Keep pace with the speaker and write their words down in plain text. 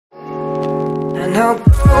and her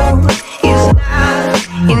goal is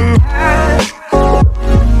not in her.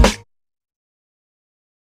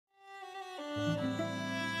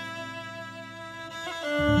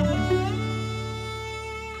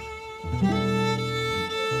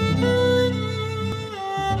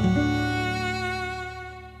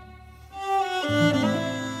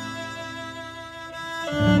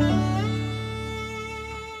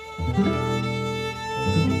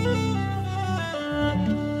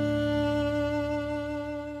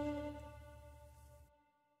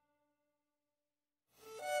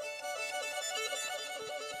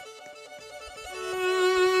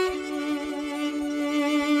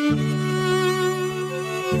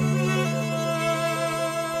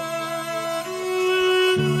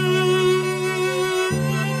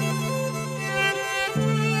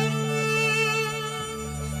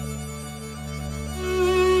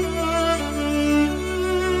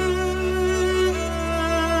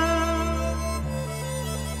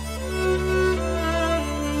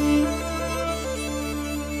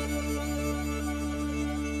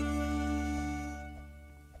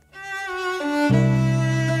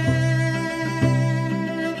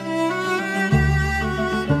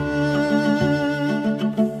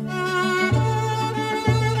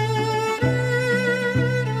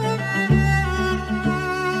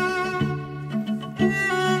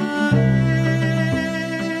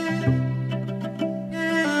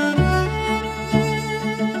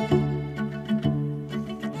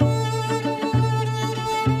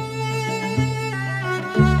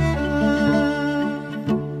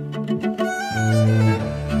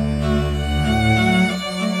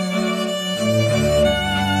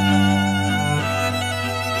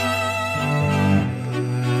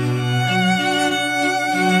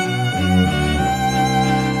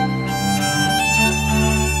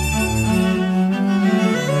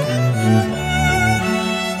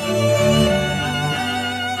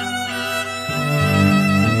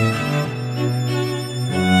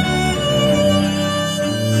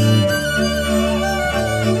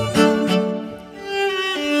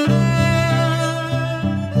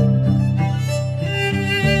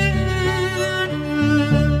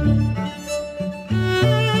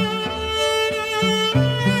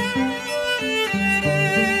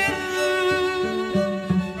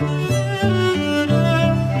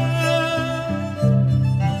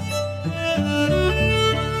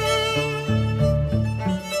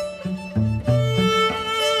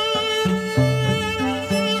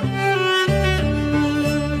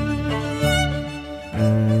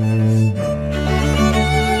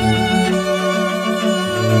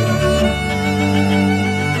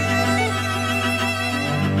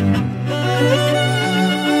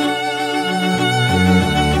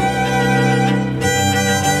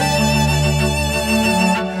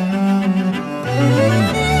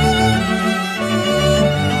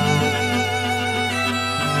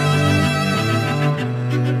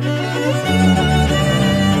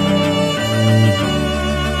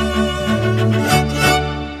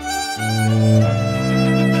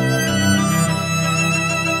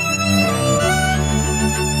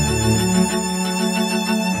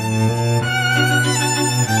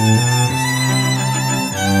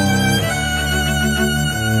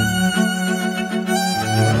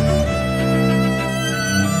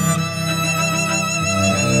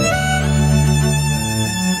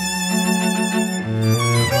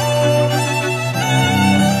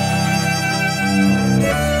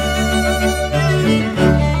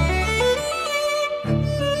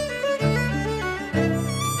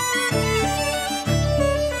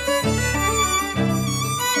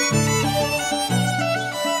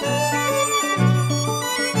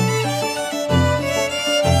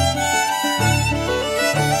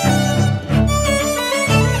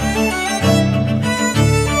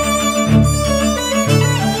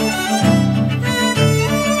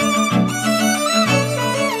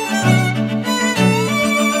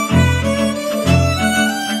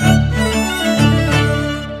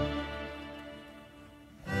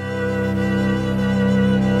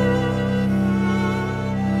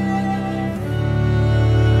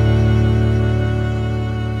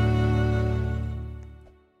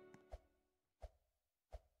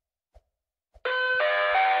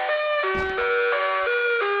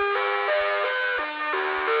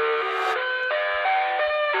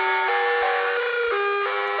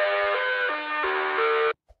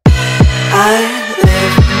 I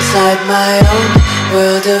live inside my own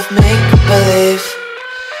world of make-believe.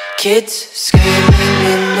 Kids screaming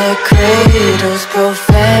in the cradles,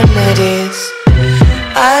 profanities.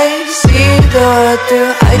 I see the world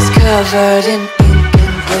through ice covered in ink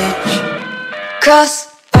and bleach. Cross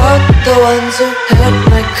out the ones who heard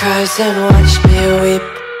my cries and watched me weep.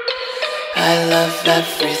 I love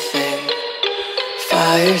everything.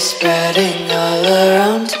 Fire spreading all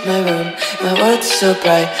around my room. My world's so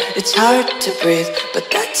bright, it's hard to breathe, but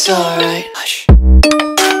that's alright. Hush.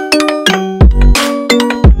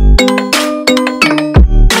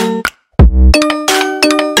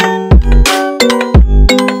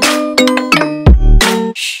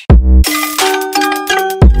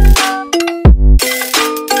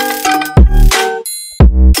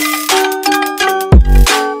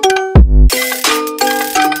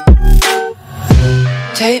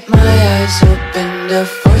 Take my eyes open to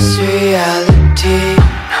force reality.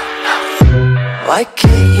 Why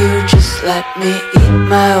can't you just let me eat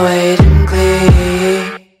my weight in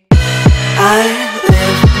glee? I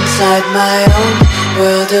live inside my own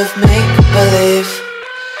world of make-believe.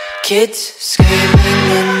 Kids screaming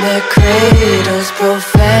in their cradles,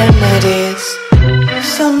 profanities.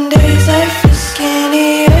 Some days I feel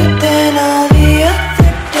skinnier than all the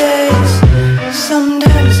other days.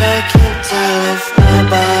 Sometimes I can't tell if my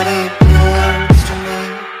body belongs to me.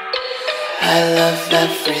 I love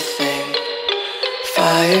everything.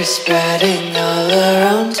 Fire spreading all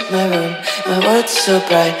around my room. My world's so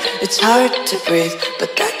bright, it's hard to breathe,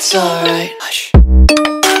 but that's alright. Hush.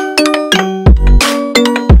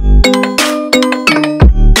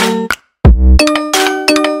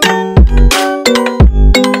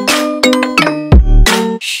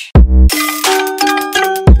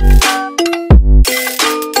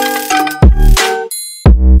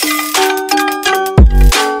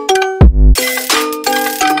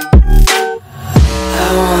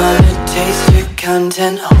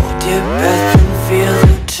 Content, hold your breath and feel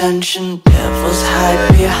the tension. Devils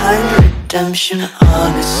hide behind redemption.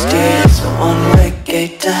 Honesty is a one-way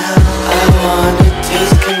gate to hell. I wanna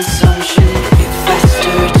taste consumption, breathe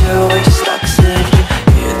faster to waste oxygen.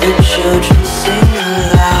 Hear the children sing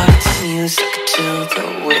aloud. It's music till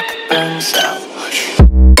the wick burns out.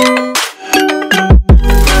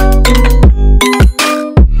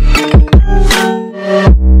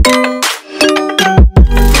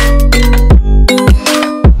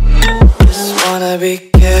 Be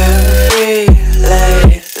carefree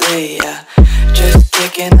lately, yeah. Just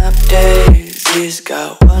picking up daisies.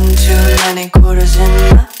 Got one too many quarters in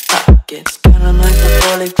my pockets. Count 'em like the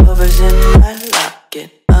 4-leaf clovers in my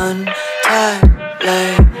locket. Untied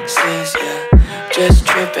laces, yeah. Just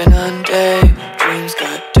tripping on day